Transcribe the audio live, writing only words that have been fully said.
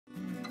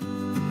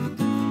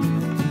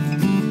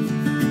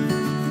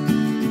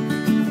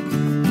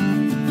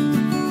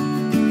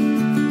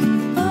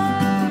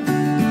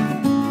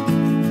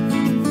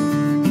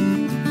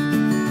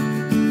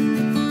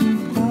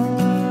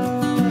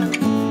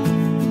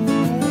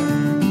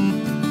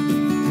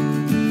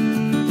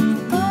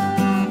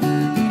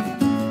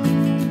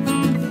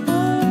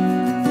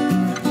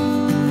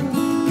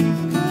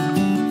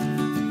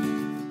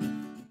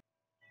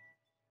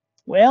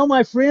Well,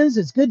 my friends,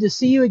 it's good to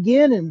see you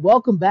again, and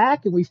welcome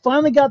back. And we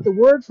finally got the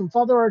word from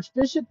Father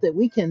Archbishop that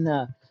we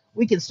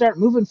can start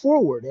moving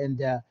forward.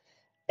 And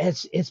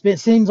it's been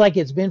seems like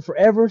it's been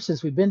forever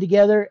since we've been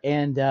together,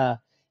 and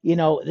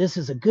this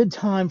is a good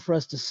time for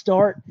us to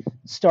start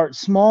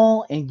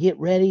small and get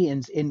ready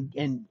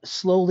and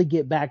slowly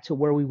get back to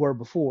where we were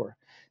before.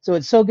 So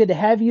it's so good to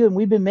have you, and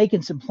we've been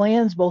making some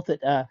plans both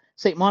at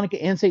St. Monica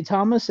and St.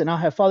 Thomas, and I'll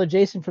have Father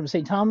Jason from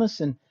St.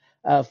 Thomas and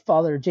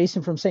Father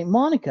Jason from St.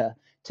 Monica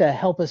to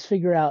help us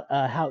figure out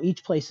how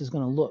each place is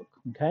going to look.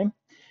 Okay.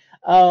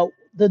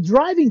 The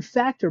driving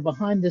factor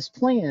behind this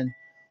plan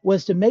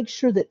was to make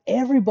sure that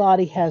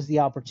everybody has the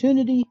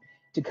opportunity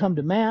to come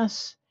to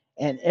Mass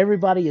and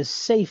everybody is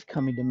safe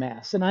coming to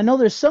Mass. And I know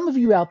there's some of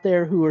you out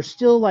there who are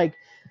still like,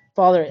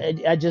 Father,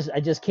 I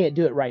just can't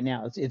do it right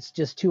now. It's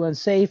just too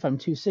unsafe. I'm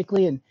too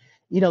sickly. And,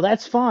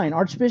 that's fine.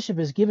 Archbishop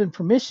has given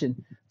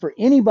permission for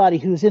anybody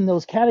who's in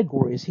those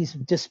categories. He's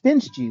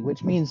dispensed you,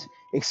 which means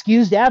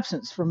excused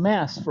absence from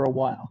Mass for a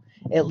while,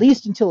 at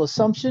least until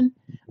Assumption,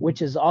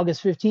 which is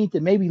August 15th,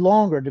 and maybe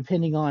longer,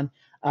 depending on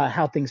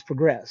how things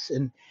progress.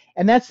 And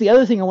that's the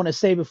other thing I want to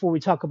say before we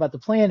talk about the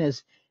plan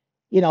is,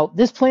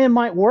 this plan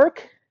might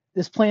work.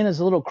 This plan is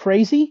a little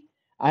crazy.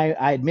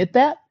 I admit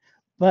that,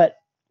 but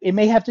it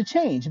may have to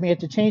change. It may have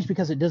to change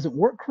because it doesn't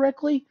work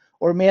correctly,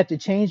 or it may have to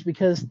change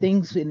because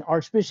things in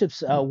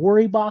Archbishop's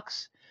worry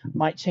box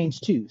might change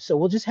too. So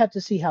we'll just have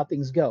to see how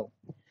things go.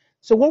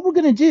 So what we're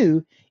going to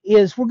do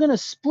is we're going to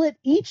split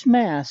each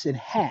Mass in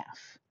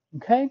half.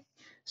 Okay.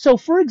 So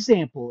for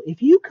example,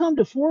 if you come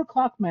to 4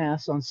 o'clock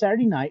Mass on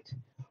Saturday night,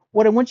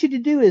 what I want you to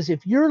do is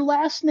if your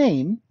last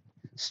name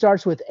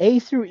starts with A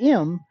through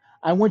M,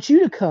 I want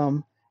you to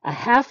come a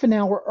half an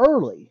hour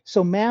early.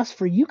 So Mass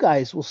for you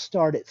guys will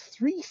start at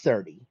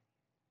 3:30.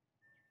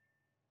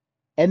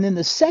 And then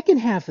the second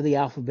half of the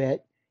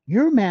alphabet,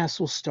 your Mass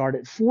will start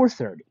at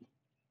 4:30.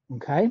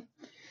 Okay.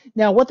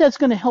 Now, what that's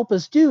going to help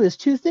us do is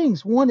two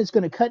things. One, it's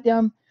going to cut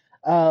down,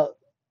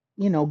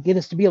 get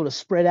us to be able to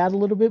spread out a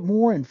little bit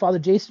more. And Father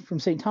Jason from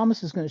St.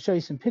 Thomas is going to show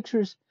you some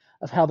pictures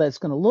of how that's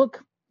going to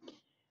look.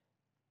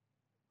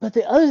 But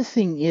the other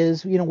thing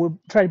is, we'll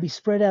try to be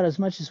spread out as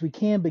much as we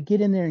can, but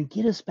get in there and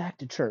get us back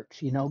to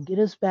church, get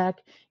us back,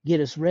 get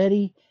us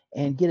ready,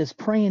 and get us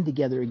praying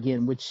together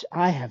again, which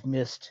I have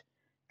missed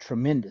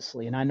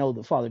tremendously. And I know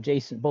both Father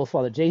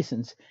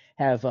Jasons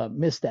have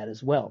missed that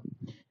as well.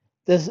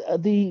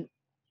 The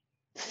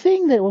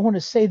thing that I want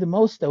to say the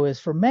most, though, is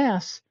for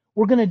Mass,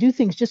 we're going to do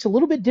things just a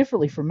little bit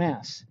differently for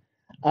Mass.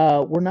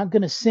 We're not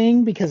going to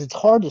sing because it's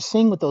hard to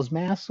sing with those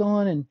masks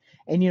on, and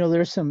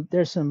there's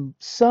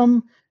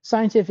some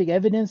scientific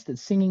evidence that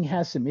singing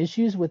has some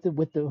issues with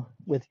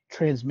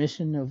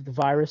transmission of the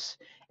virus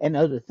and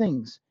other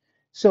things.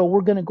 So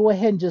we're going to go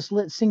ahead and just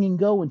let singing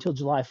go until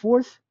July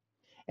 4th,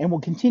 and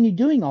we'll continue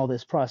doing all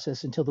this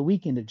process until the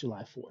weekend of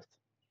July 4th.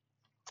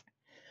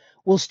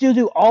 We'll still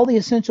do all the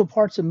essential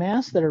parts of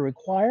Mass that are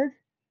required,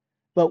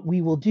 but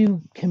we will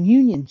do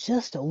communion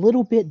just a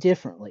little bit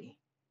differently.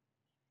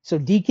 So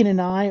Deacon and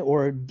I,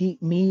 or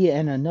me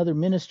and another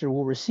minister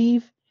will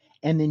receive,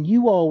 and then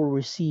you all will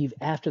receive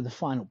after the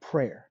final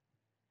prayer.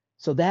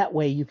 So that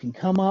way you can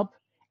come up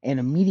and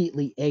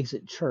immediately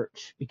exit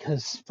church,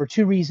 because for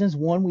two reasons.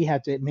 One, we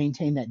have to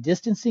maintain that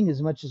distancing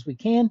as much as we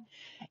can,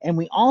 and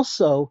we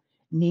also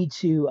need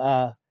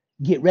to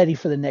get ready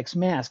for the next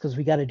Mass, because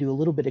we got to do a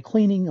little bit of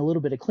cleaning, a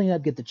little bit of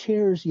cleanup, get the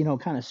chairs,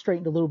 kind of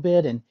straightened a little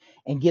bit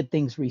and get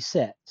things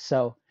reset.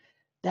 So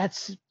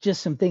that's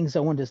just some things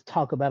I wanted to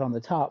talk about on the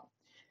top.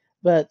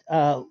 But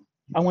I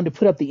wanted to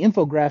put up the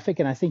infographic,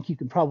 and I think you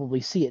can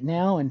probably see it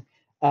now. And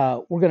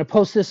we're going to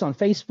post this on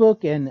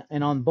Facebook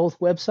and on both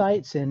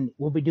websites, and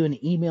we'll be doing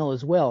an email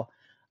as well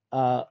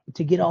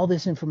to get all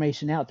this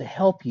information out to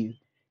help you,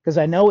 because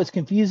I know it's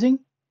confusing.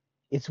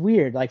 It's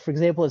weird. Like, for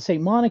example, at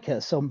St.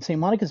 Monica. So St.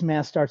 Monica's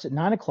Mass starts at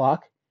 9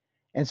 o'clock,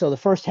 and so the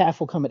first half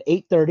will come at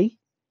 8:30,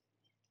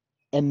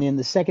 and then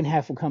the second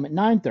half will come at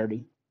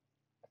 9:30.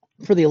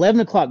 For the 11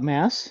 o'clock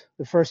Mass,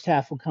 the first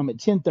half will come at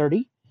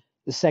 10:30.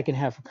 The second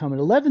half will come at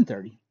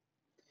 11:30.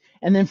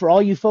 And then for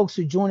all you folks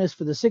who join us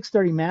for the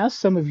 6:30 Mass,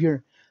 some of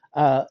you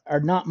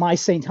are not my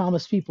St.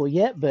 Thomas people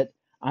yet, but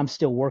I'm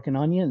still working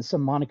on you, and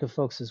some Monica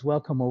folks as well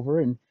come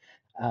over, and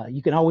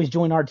you can always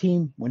join our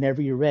team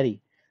whenever you're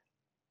ready.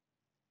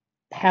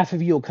 Half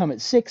of you will come at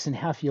 6 and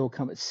half of you will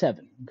come at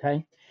 7,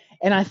 okay?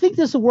 And I think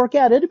this will work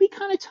out. It'll be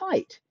kind of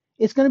tight.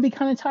 It's going to be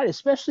kind of tight,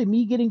 especially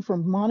me getting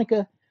from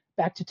Monica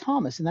back to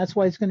Thomas, and that's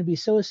why it's going to be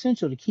so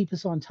essential to keep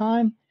us on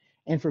time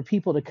and for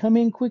people to come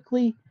in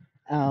quickly,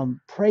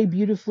 pray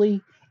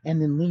beautifully,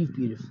 and then leave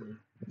beautifully.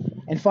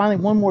 And finally,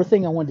 one more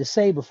thing I wanted to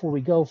say before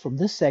we go from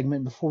this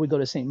segment, before we go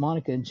to St.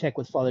 Monica and check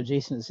with Father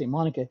Jason at St.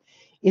 Monica,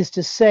 is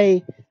to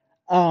say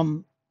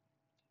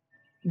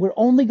we're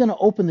only going to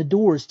open the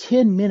doors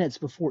 10 minutes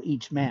before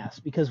each Mass,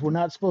 because we're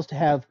not supposed to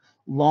have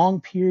long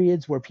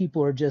periods where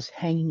people are just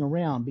hanging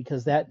around,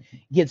 because that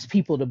gets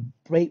people to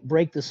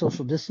break the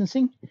social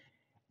distancing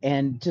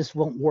and just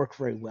won't work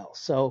very well.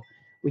 So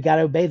we got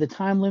to obey the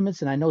time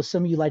limits. And I know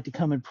some of you like to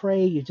come and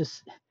pray.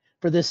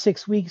 for this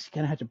 6 weeks, you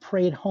kind of have to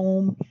pray at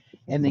home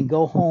and then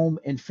go home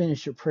and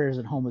finish your prayers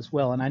at home as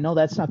well. And I know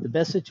that's not the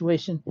best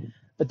situation,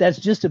 but that's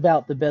just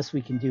about the best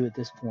we can do at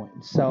this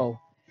point. So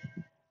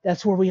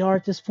that's where we are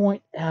at this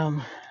point.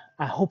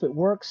 I hope it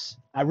works.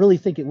 I really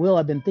think it will.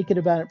 I've been thinking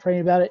about it,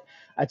 praying about it.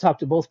 I talked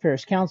to both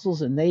parish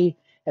councils, and they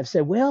have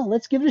said, well,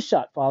 let's give it a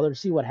shot, Father,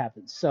 see what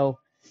happens. So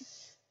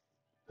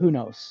who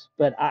knows?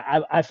 But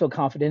I feel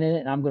confident in it,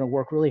 and I'm going to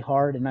work really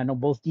hard. And I know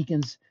both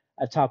deacons,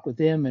 I've talked with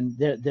them, and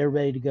they're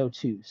ready to go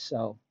too.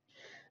 So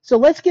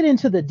let's get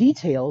into the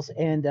details,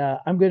 and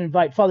I'm going to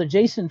invite Father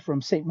Jason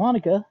from St.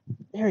 Monica.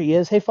 There he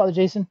is. Hey, Father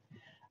Jason.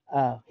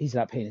 He's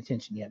not paying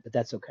attention yet, but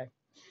that's okay.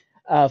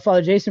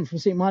 Father Jason from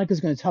St. Monica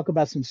is going to talk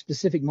about some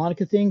specific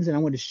Monica things, and I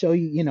want to show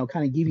you,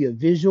 kind of give you a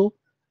visual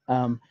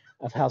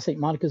of how St.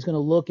 Monica is going to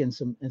look and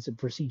some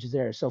procedures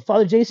there. So,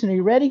 Father Jason, are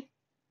you ready?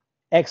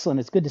 Excellent.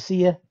 It's good to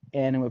see you,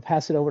 and I'm going to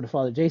pass it over to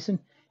Father Jason,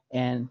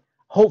 and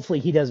hopefully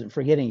he doesn't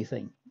forget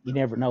anything. You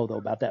never know, though,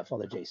 about that,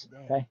 Father Jason.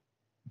 Okay?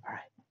 All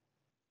right.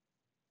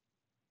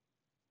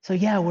 So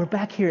yeah, we're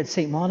back here at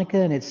St. Monica,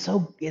 and it's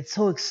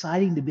so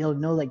exciting to be able to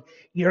know, like,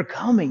 you're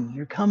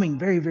coming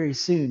very, very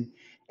soon.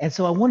 And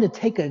so I want to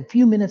take a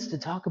few minutes to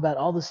talk about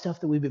all the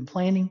stuff that we've been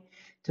planning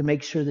to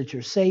make sure that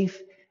you're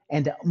safe.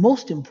 And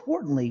most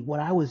importantly, what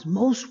I was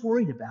most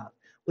worried about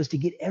was to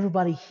get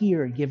everybody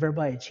here and give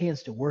everybody a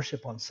chance to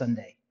worship on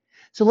Sunday.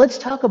 So let's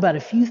talk about a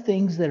few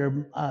things that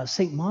are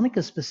St.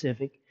 Monica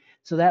specific,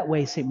 so that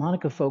way St.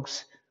 Monica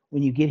folks,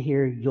 when you get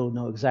here, you'll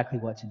know exactly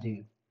what to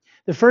do.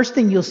 The first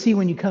thing you'll see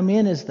when you come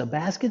in is the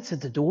baskets at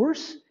the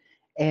doors.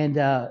 And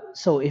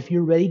so if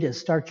you're ready to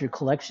start your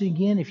collection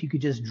again, if you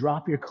could just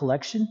drop your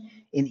collection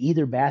in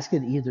either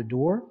basket, either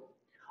door.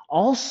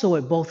 Also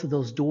at both of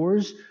those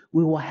doors,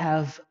 we will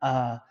have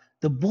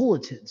the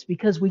bulletins,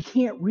 because we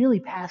can't really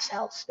pass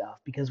out stuff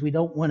because we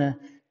don't want to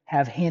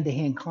have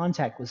hand-to-hand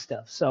contact with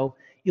stuff. So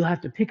you'll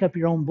have to pick up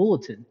your own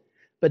bulletin.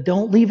 But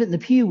don't leave it in the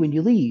pew when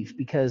you leave,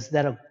 because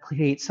that'll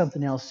create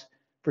something else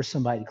for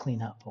somebody to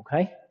clean up,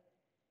 okay?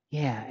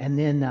 Yeah, and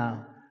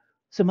then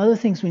some other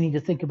things we need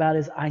to think about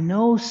is, I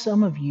know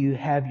some of you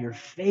have your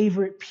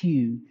favorite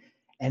pew,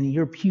 and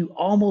your pew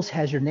almost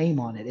has your name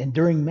on it. And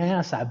during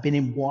Mass, I've been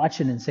in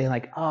watching and saying,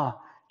 like,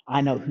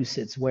 I know who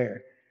sits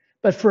where.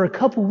 But for a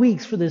couple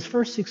weeks, for this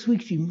first 6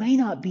 weeks, you may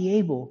not be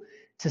able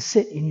to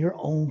sit in your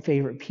own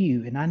favorite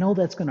pew. And I know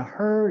that's going to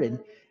hurt,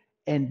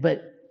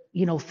 but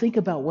think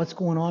about what's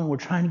going on. We're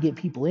trying to get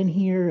people in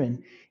here,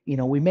 and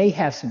we may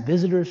have some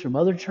visitors from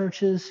other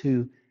churches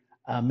who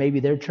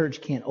maybe their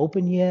church can't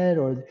open yet,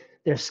 or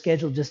their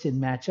schedule just didn't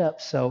match up.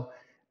 So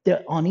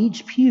on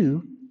each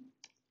pew,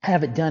 I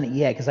haven't done it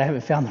yet because I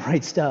haven't found the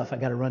right stuff. I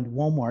got to run to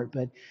Walmart,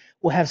 but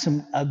we'll have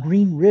a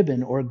green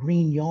ribbon or a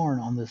green yarn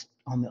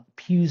on the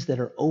pews that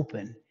are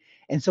open.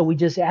 And so we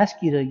just ask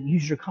you to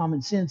use your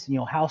common sense,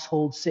 and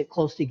households sit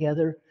close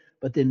together,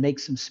 but then make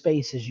some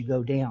space as you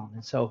go down.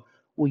 And so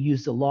we'll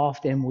use the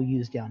loft, and we'll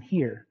use down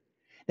here.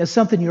 Now,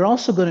 something you're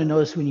also going to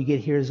notice when you get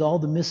here is all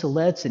the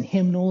missalettes and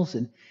hymnals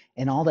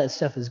and all that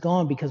stuff is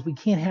gone, because we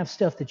can't have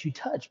stuff that you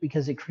touch,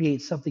 because it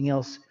creates something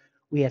else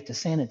we have to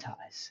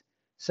sanitize.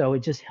 So it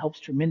just helps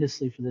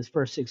tremendously for this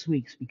first 6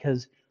 weeks,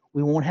 because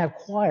we won't have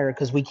choir,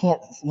 because we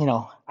can't,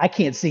 I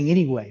can't sing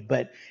anyway,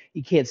 but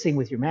you can't sing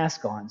with your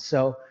mask on.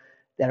 So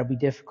that'll be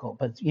difficult.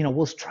 But,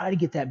 we'll try to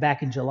get that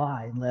back in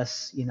July,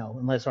 unless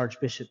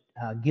Archbishop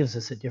gives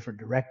us a different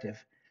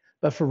directive.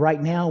 But for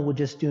right now, we're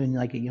just doing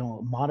like a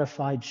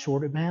modified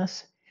shorter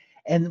Mass.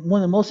 And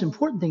one of the most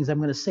important things I'm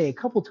going to say a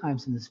couple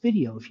times in this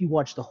video, if you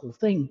watch the whole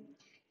thing,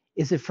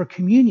 is that for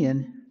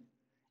communion,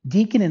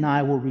 Deacon and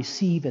I will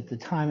receive at the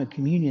time of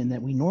communion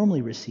that we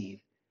normally receive,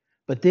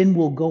 but then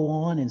we'll go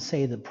on and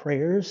say the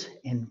prayers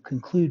and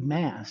conclude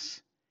Mass.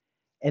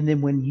 And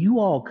then when you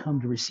all come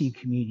to receive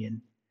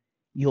communion,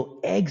 you'll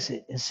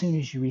exit as soon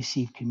as you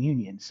receive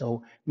communion.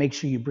 So make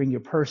sure you bring your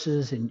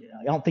purses, and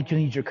I don't think you'll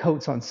need your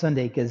coats on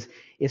Sunday because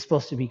it's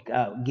supposed to be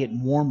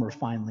getting warmer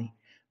finally.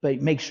 But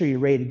make sure you're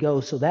ready to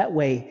go, so that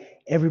way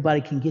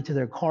everybody can get to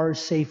their cars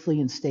safely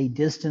and stay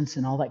distance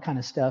and all that kind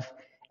of stuff.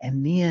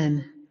 And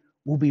then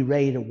we'll be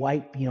ready to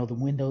wipe, the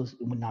windows,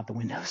 well, not the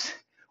windows,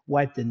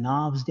 wipe the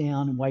knobs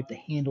down and wipe the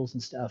handles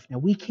and stuff. Now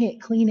we can't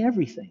clean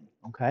everything,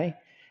 okay?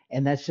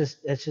 And that's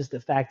just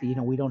the fact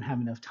that we don't have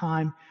enough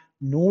time,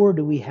 nor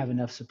do we have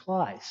enough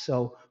supplies.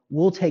 So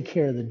we'll take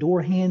care of the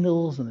door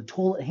handles and the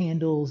toilet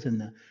handles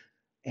and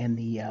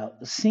the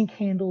sink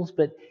handles.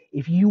 But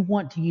if you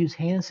want to use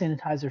hand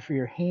sanitizer for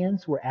your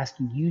hands, we're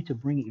asking you to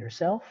bring it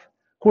yourself.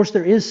 Of course,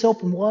 there is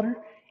soap and water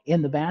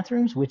in the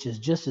bathrooms, which is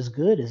just as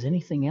good as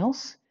anything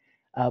else.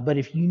 But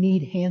if you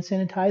need hand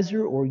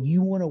sanitizer, or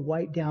you want to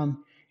wipe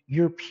down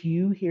your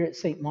pew here at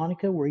St.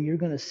 Monica where you're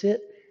going to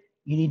sit,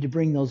 you need to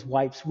bring those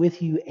wipes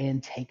with you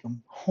and take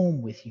them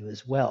home with you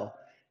as well,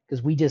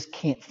 because we just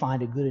can't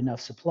find a good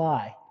enough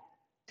supply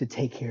to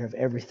take care of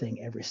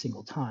everything every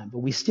single time. But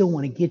we still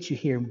want to get you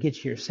here and get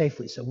you here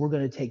safely. So we're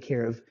going to take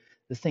care of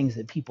the things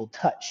that people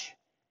touch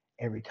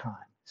every time.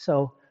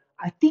 So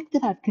I think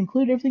that I've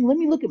concluded everything. Let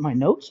me look at my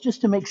notes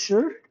just to make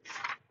sure.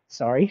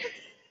 Sorry,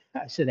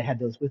 I should have had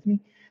those with me.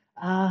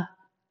 Uh,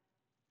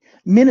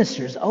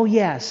 Ministers. Oh,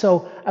 yeah.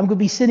 So I'm going to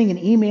be sending an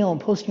email and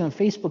posting on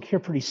Facebook here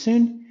pretty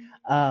soon.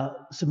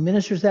 Some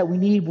ministers that we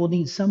need. We'll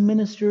need some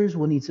ministers.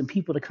 We'll need some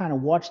people to kind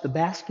of watch the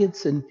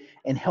baskets and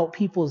help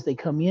people as they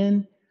come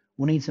in.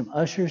 We'll need some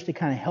ushers to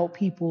kind of help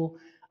people.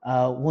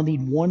 We'll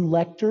need one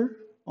lector,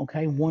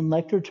 okay, one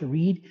lector to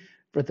read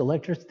for the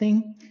lector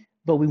thing.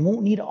 But we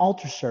won't need an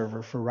altar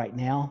server for right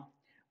now.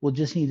 We'll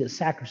just need a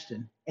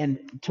sacristan. And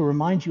to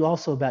remind you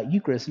also about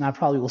Eucharist, and I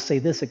probably will say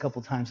this a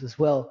couple times as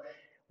well,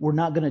 we're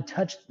not going to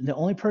touch, the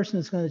only person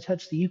that's going to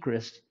touch the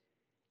Eucharist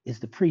is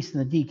the priest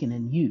and the deacon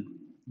and you.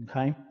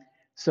 Okay.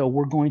 So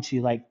we're going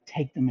to like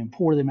take them and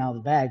pour them out of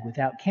the bag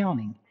without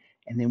counting.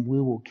 And then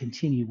we will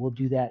continue. We'll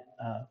do that.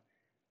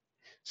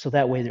 So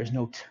that way there's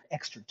no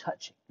extra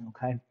touching.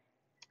 Okay.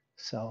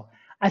 So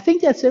I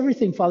think that's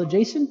everything, Father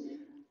Jason,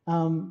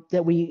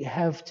 that we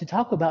have to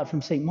talk about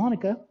from St.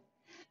 Monica.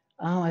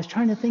 I was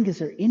trying to think, is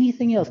there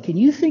anything else? Can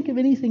you think of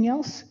anything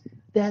else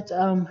that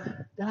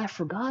I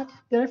forgot?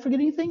 Did I forget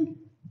anything?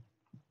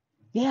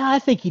 Yeah, I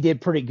think he did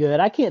pretty good.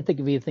 I can't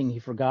think of anything he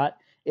forgot.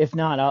 If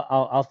not,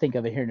 I'll think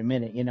of it here in a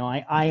minute.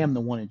 I am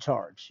the one in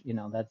charge.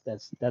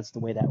 That's the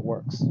way that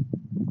works.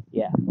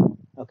 Yeah.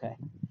 Okay.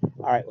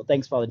 All right. Well,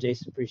 thanks, Father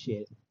Jason.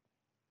 Appreciate it.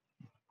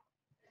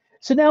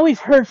 So now we've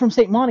heard from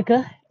St.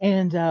 Monica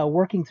and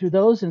working through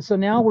those, and so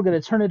now we're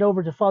going to turn it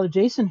over to Father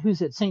Jason,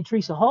 who's at St.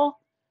 Teresa Hall.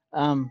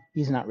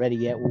 He's not ready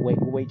yet. We'll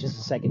wait just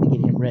a second to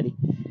get him ready,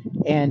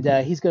 and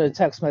he's going to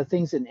talk some other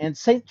things. And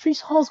St.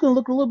 Teresa Hall is going to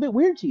look a little bit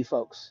weird to you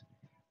folks.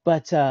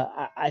 But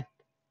I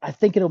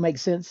think it'll make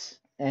sense.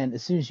 And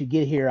as soon as you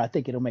get here, I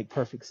think it'll make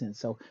perfect sense.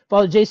 So,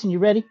 Father Jason, you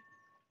ready?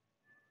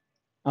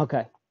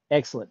 Okay,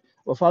 excellent.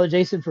 Well, Father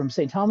Jason from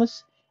St.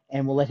 Thomas,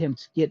 and we'll let him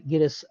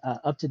get us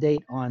up to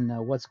date on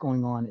what's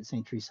going on at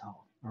St. Teresa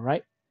Hall. All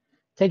right,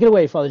 take it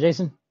away, Father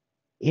Jason.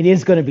 It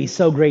is going to be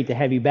so great to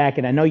have you back,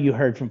 and I know you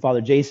heard from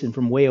Father Jason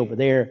from way over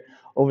there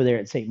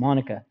at St.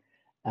 Monica.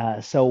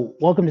 So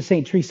welcome to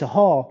St. Teresa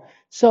Hall.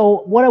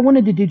 So what I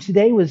wanted to do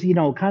today was,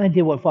 kind of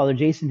did what Father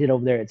Jason did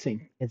over there at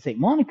St.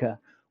 Monica,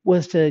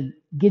 was to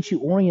get you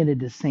oriented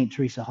to St.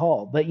 Teresa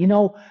Hall. But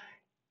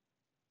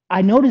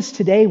I noticed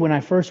today when I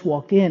first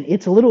walked in,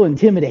 it's a little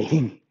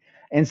intimidating,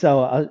 and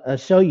so I'll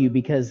show you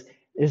because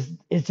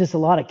it's just a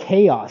lot of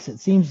chaos. It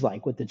seems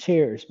like with the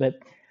chairs, but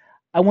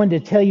I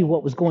wanted to tell you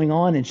what was going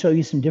on and show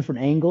you some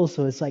different angles.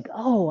 So it's like,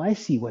 oh, I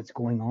see what's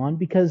going on,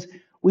 because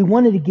we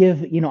wanted to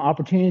give,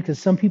 opportunity, because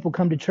some people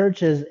come to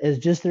church as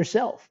just their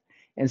self.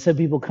 And some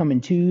people come in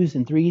twos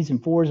and threes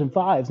and fours and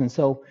fives. And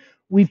so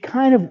we've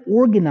kind of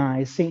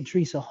organized St.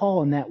 Teresa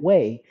Hall in that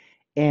way,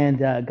 and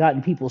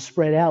gotten people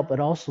spread out, but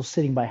also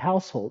sitting by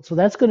household. So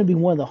that's going to be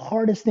one of the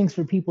hardest things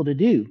for people to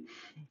do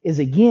is,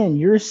 again,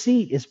 your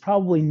seat is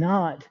probably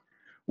not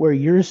where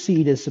your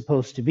seat is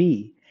supposed to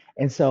be.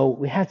 And so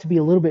we have to be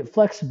a little bit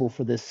flexible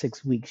for this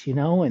 6 weeks,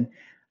 and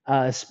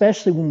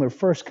especially when we're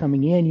first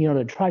coming in,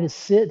 to try to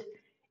sit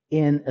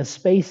in a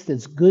space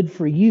that's good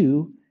for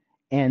you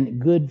and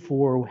good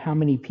for how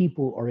many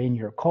people are in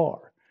your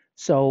car.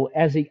 So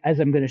as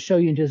I'm going to show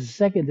you in just a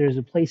second, there's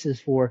places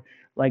for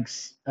like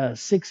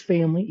six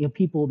family,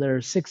 people that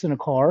are six in a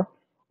car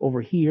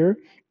over here,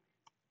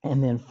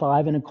 and then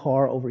five in a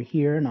car over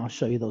here, and I'll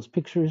show you those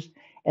pictures.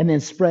 And then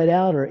spread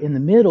out, or in the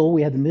middle,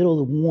 we have the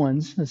middle of the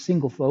ones, the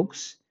single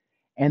folks,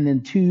 and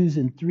then twos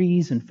and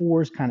threes and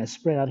fours kind of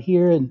spread out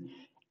here,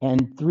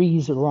 and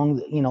threes along.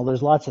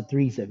 There's lots of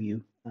threes of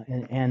you,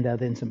 and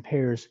then some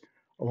pairs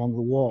along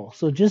the wall.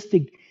 So just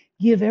to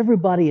give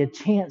everybody a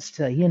chance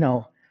to,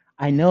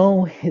 I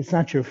know it's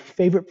not your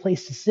favorite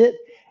place to sit,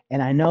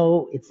 and I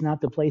know it's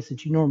not the place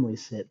that you normally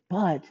sit,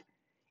 but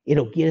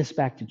it'll get us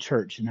back to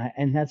church.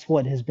 And that's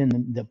what has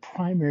been the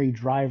primary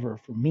driver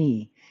for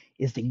me,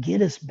 is to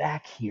get us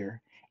back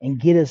here and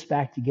get us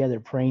back together,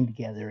 praying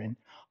together. And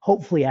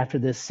hopefully after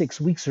this 6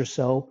 weeks or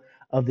so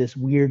of this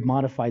weird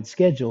modified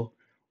schedule,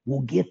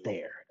 we'll get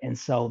there. And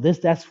so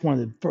that's one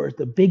of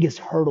the biggest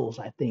hurdles,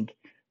 I think,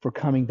 for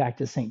coming back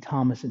to St.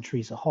 Thomas and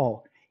Teresa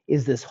Hall,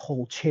 is this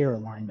whole chair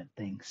alignment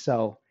thing.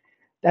 So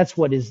that's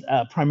what is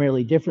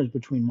primarily different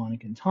between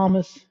Monica and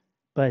Thomas.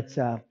 But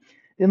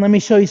then let me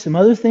show you some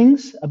other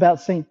things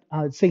about St.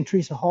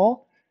 Teresa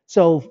Hall.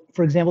 So,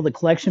 for example, the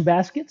collection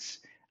baskets,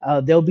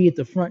 they'll be at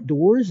the front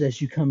doors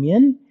as you come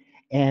in,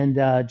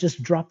 and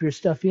just drop your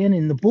stuff in.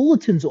 And the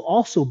bulletins will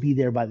also be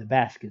there by the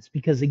baskets,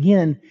 because,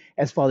 again,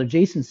 as Father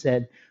Jason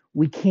said,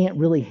 we can't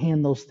really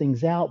hand those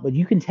things out, but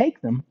you can take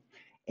them,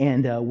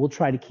 and we'll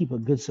try to keep a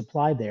good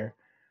supply there.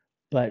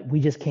 But we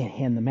just can't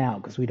hand them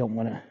out because we don't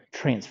want to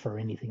transfer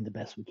anything the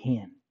best we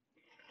can.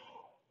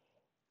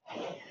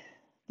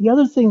 The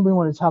other thing we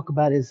want to talk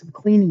about is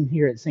cleaning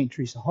here at St.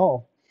 Teresa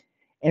Hall.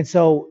 And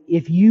so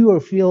if you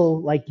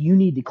feel like you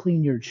need to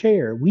clean your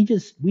chair, we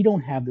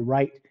don't have the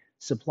right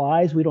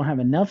supplies. We don't have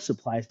enough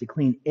supplies to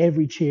clean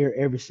every chair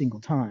every single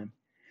time.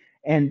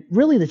 And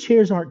really the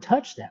chairs aren't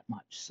touched that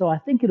much. So I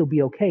think it'll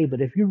be okay.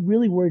 But if you're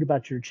really worried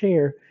about your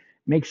chair,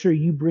 make sure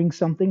you bring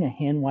something, a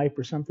hand wipe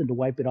or something, to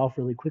wipe it off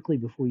really quickly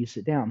before you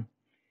sit down.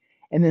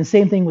 And then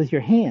same thing with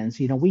your hands.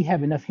 We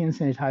have enough hand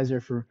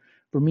sanitizer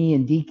for me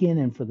and deacon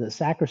and for the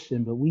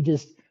sacristan, but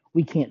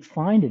we can't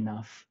find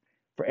enough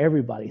for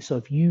everybody. So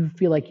if you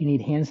feel like you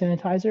need hand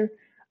sanitizer,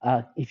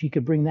 if you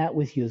could bring that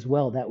with you as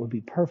well, that would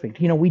be perfect.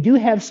 We do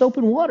have soap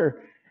and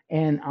water,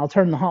 and I'll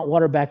turn the hot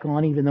water back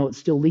on, even though it's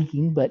still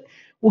leaking, but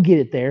we'll get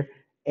it there.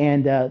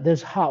 And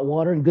there's hot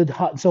water and good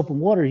hot soap and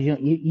water,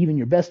 even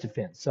your best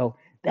defense. So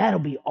that'll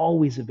be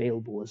always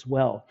available as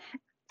well.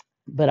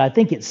 But I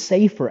think it's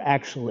safer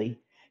actually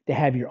to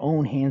have your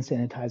own hand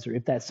sanitizer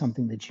if that's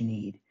something that you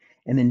need.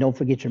 And then don't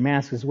forget your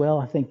mask as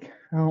well.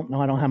 Oh,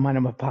 no, I don't have mine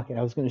in my pocket.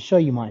 I was going to show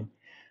you mine.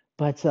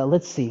 But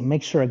let's see,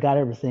 make sure I got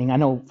everything. I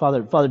know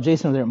Father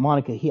Jason over there at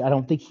Monica. I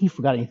don't think he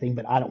forgot anything,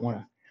 but I don't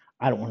want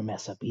to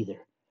mess up either.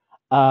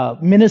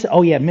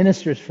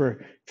 Ministers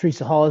for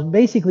Teresa Hall is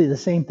basically the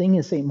same thing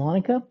as St.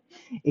 Monica,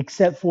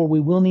 except for we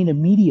will need a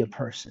media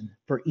person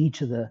for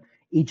each of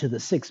the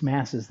six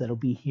masses that'll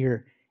be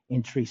here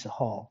in Teresa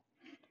Hall.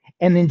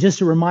 And then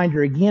just a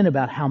reminder again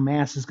about how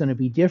Mass is going to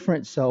be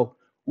different. So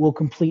we'll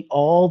complete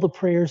all the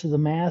prayers of the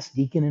Mass,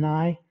 Deacon and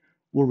I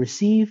will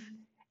receive.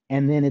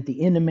 And then at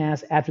the end of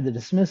Mass, after the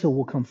dismissal,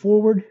 we'll come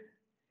forward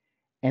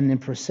and then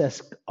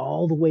process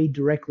all the way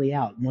directly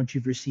out once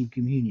you've received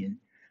communion.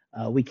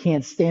 We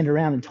can't stand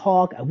around and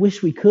talk. I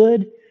wish we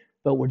could,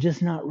 but we're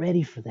just not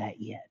ready for that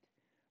yet.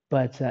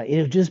 But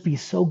it'll just be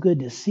so good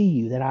to see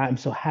you that I'm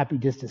so happy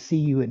just to see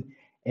you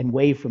and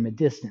wave from a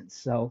distance.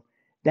 So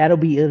it'll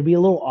be a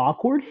little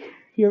awkward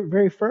here at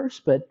very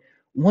first, but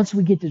once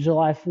we get to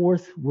July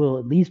 4th, we'll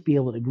at least be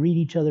able to greet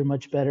each other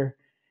much better,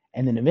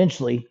 and then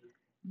eventually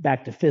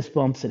back to fist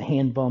bumps and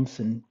hand bumps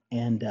and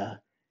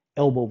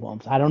elbow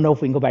bumps. I don't know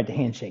if we can go back to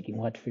handshaking.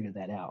 We'll have to figure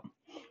that out.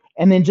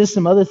 And then just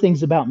some other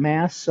things about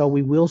Mass. So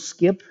we will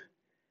skip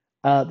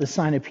the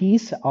sign of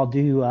peace. I'll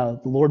do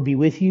the Lord be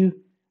with you.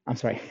 I'm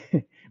sorry.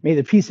 May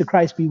the peace of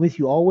Christ be with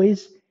you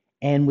always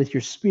and with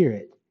your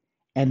spirit.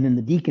 And then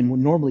the deacon would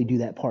normally do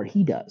that part.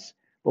 He does.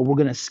 But we're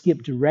going to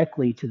skip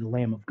directly to the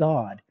Lamb of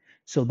God.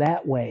 So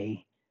that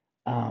way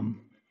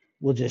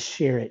we'll just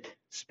share it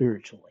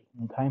spiritually.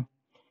 Okay.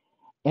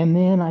 And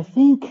then I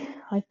think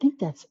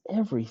that's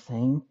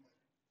everything.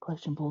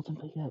 Collection bulletin,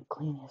 pick up,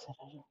 clean.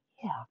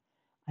 Yeah,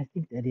 I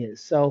think that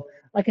is. So,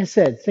 like I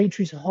said, St.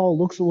 Teresa Hall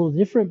looks a little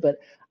different, but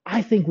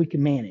I think we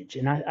can manage,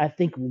 and I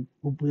think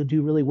we'll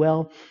do really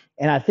well.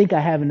 And I think I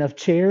have enough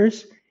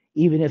chairs,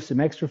 even if some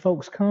extra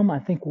folks come, I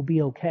think we'll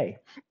be okay.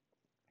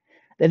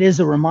 That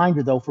is a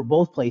reminder, though, for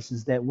both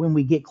places that when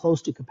we get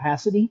close to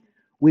capacity,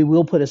 we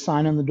will put a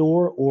sign on the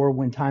door, or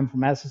when time for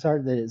Mass to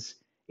start,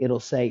 it'll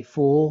say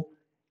full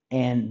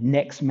and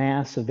next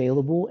Mass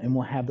available, and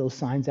we'll have those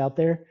signs out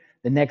there.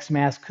 The next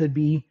Mass could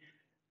be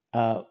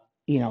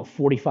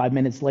 45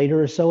 minutes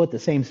later or so at the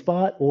same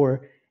spot,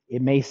 or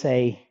it may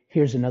say,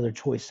 here's another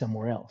choice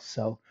somewhere else.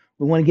 So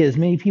we want to get as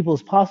many people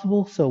as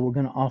possible. So we're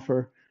going to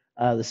offer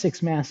the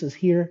six masses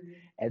here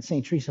at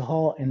St. Teresa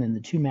Hall and then the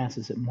two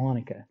masses at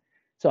Monica.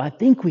 So I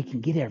think we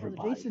can get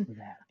everybody for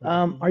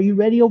that. Are you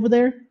ready over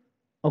there?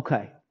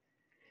 Okay.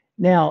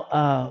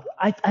 Now,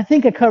 I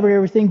think I covered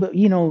everything, but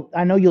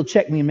I know you'll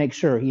check me and make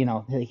sure,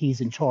 that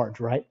he's in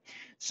charge, right?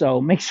 So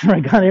make sure I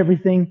got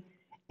everything.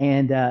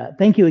 And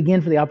thank you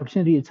again for the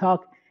opportunity to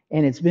talk.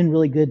 And it's been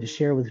really good to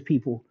share with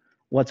people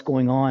what's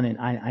going on. And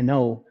I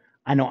know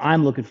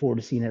I'm looking forward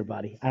to seeing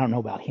everybody. I don't know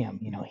about him.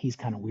 He's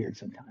kind of weird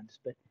sometimes.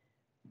 But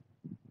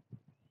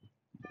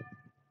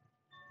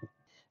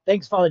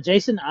thanks, Father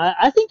Jason.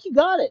 I think you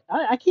got it.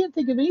 I can't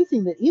think of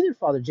anything that either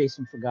Father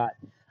Jason forgot.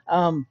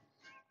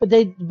 But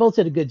they both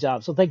did a good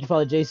job. So thank you,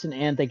 Father Jason,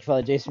 and thank you,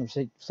 Father Jason,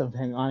 for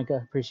something, Monica.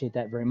 Appreciate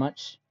that very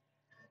much.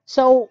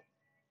 So,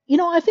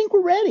 I think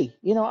we're ready.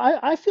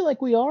 I feel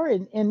like we are.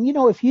 And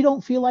if you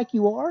don't feel like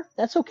you are,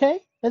 that's okay.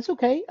 That's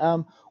okay.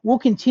 We'll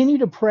continue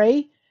to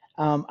pray.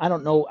 I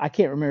don't know. I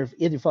can't remember if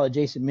either Father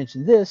Jason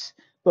mentioned this,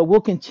 but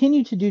we'll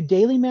continue to do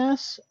daily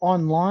Mass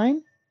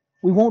online.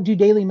 We won't do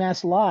daily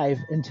Mass live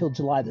until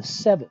July the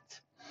 7th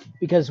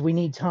because I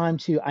need time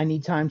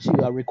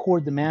to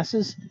record the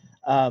Masses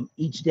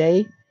each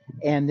day,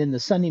 and then the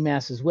Sunday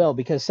Mass as well,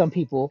 because some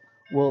people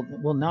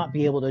will not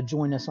be able to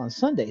join us on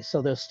Sunday,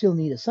 so they'll still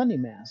need a Sunday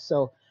Mass.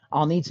 So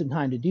I'll need some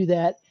time to do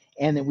that,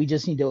 and then we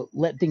just need to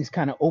let things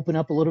kind of open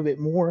up a little bit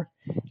more,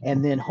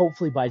 and then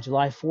hopefully by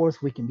July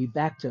 4th we can be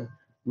back to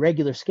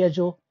regular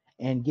schedule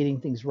and getting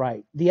things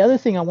right. The other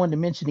thing I wanted to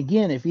mention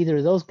again, if either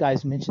of those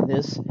guys mentioned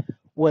this,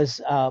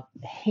 was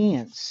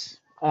hands.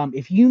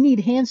 If you need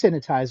hand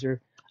sanitizer,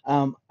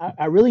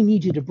 I really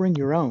need you to bring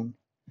your own,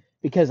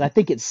 because I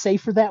think it's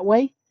safer that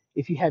way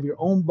if you have your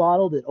own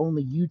bottle that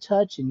only you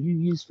touch and you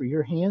use for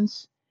your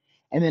hands.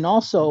 And then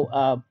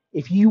also,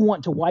 if you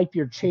want to wipe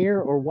your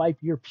chair or wipe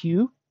your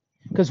pew,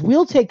 because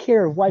we'll take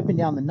care of wiping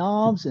down the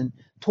knobs and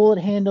toilet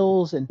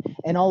handles and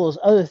all those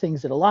other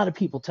things that a lot of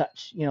people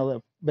touch,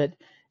 but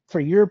for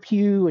your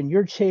pew and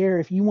your chair,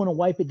 if you want to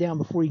wipe it down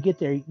before you get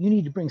there, you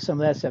need to bring some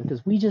of that stuff,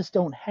 because we just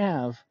don't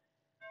have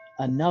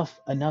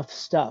enough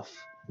stuff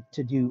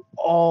to do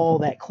all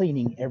that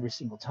cleaning every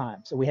single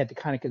time. So we had to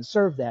kind of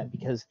conserve that,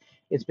 because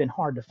it's been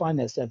hard to find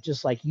that stuff,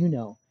 just like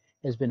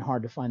has been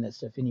hard to find that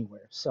stuff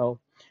anywhere. So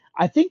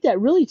I think that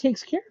really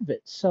takes care of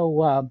it.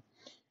 So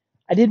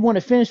I did want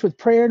to finish with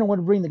prayer, and I want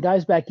to bring the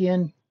guys back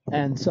in.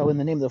 And so, in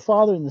the name of the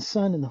Father, and the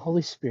Son, and the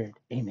Holy Spirit,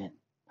 amen.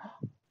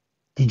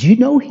 Did you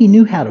know he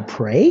knew how to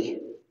pray?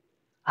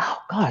 Oh,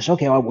 gosh.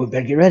 Okay, well, we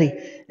better get ready. In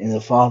the name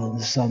of the Father, and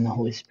the Son, and the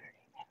Holy Spirit,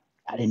 amen.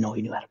 I didn't know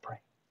he knew how to pray.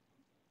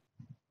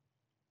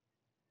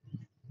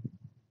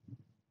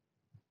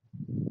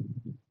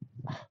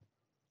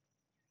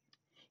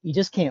 You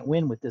just can't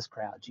win with this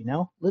crowd, you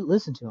know?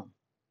 Listen to him.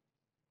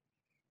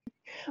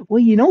 Well,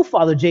 you know,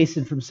 Father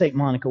Jason from St.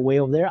 Monica way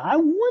over there, I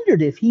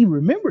wondered if he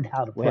remembered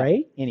how to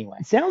pray. Anyway,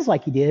 it sounds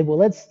like he did. Well,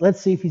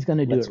 let's see if he's going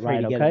to do it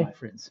right, together, okay? My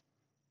friends.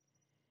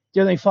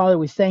 Dear Heavenly Father,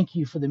 we thank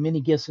you for the many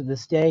gifts of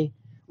this day.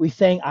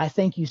 I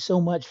thank you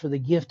so much for the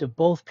gift of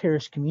both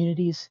parish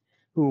communities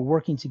who are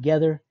working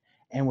together,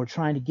 and we're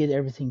trying to get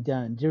everything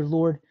done. Dear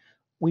Lord,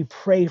 we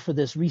pray for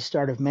this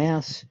restart of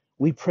Mass.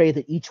 We pray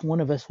that each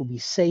one of us will be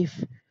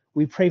safe.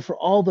 We pray for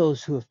all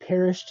those who have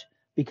perished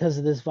because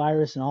of this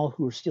virus, and all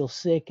who are still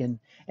sick, and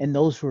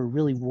those who are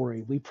really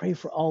worried. We pray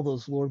for all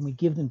those, Lord, and we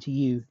give them to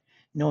you,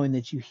 knowing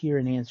that you hear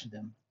and answer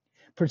them.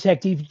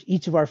 Protect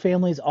each of our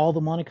families, all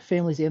the Monica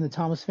families and the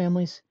Thomas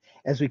families,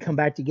 as we come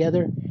back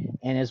together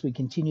and as we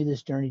continue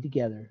this journey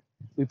together.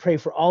 We pray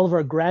for all of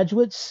our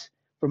graduates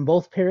from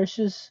both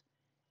parishes,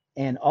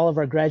 and all of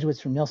our graduates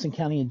from Nelson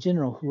County in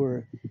general, who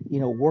are,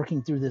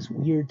 working through this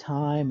weird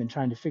time and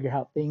trying to figure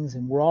out things,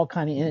 and we're all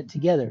kind of in it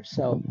together.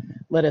 So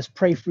let us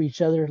pray for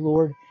each other,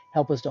 Lord.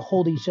 Help us to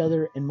hold each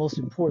other, and most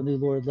importantly,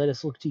 Lord, let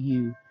us look to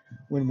you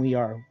when we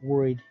are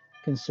worried,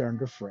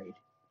 concerned, or afraid.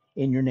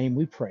 In your name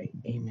we pray.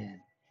 Amen.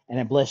 And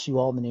I bless you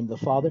all in the name of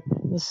the Father,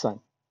 and the Son,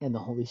 and the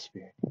Holy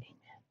Spirit. Amen.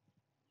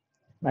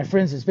 My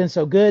friends, it's been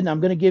so good, and I'm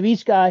going to give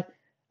each guy,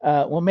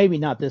 well, maybe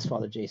not this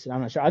Father Jason.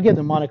 I'm not sure. I'll give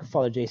the Monica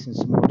Father Jason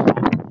some more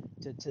time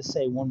to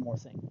say one more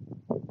thing.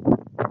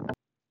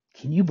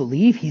 Can you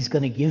believe he's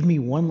going to give me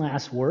one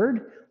last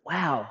word?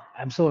 Wow,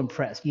 I'm so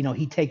impressed.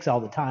 He takes all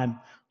the time.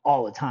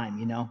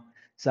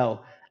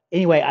 So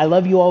anyway, I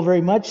love you all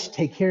very much.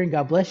 Take care, and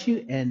God bless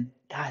you. And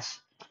gosh,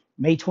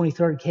 May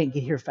 23rd can't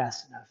get here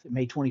fast enough. And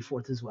May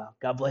 24th as well.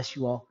 God bless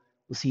you all.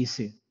 We'll see you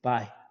soon.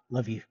 Bye.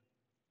 Love you.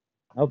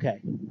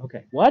 Okay.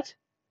 What?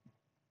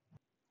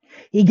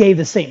 He gave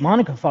the St.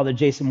 Monica Father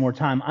Jason more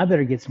time. I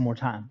better get some more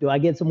time. Do I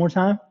get some more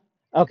time?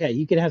 Okay,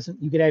 you can have some.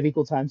 You can have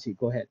equal time too.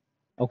 Go ahead.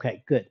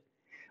 Okay, good.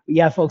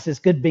 Yeah, folks, it's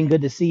been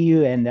good to see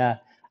you, and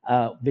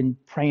been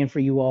praying for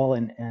you all,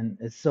 and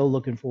it's so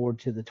looking forward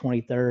to the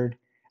 23rd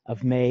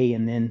of May,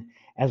 and then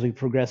as we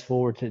progress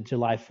forward to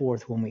July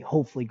 4th, when we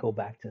hopefully go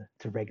back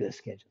to regular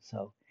schedule.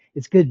 So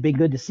it's been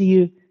good to see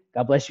you.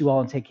 God bless you all,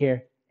 and take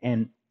care.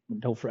 And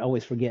don't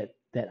always forget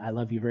that I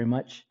love you very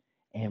much,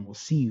 and we'll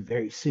see you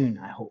very soon,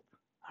 I hope.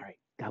 All right,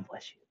 God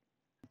bless you.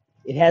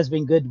 It has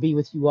been good to be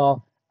with you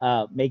all.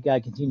 May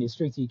God continue to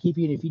strengthen you, keep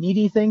you. And if you need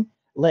anything,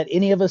 let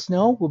any of us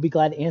know. We'll be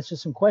glad to answer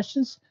some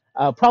questions.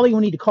 Probably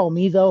you'll need to call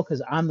me, though,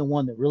 because I'm the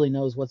one that really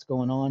knows what's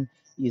going on.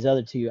 These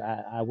other two,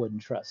 I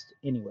wouldn't trust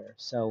anywhere.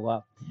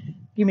 So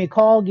give me a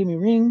call, give me a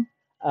ring,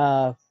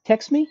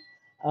 text me,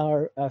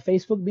 or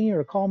Facebook me,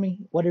 or call me,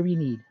 whatever you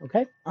need.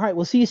 Okay? All right,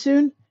 we'll see you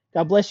soon.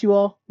 God bless you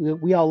all.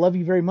 We all love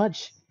you very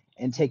much,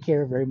 and take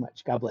care very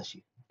much. God bless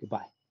you.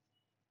 Goodbye.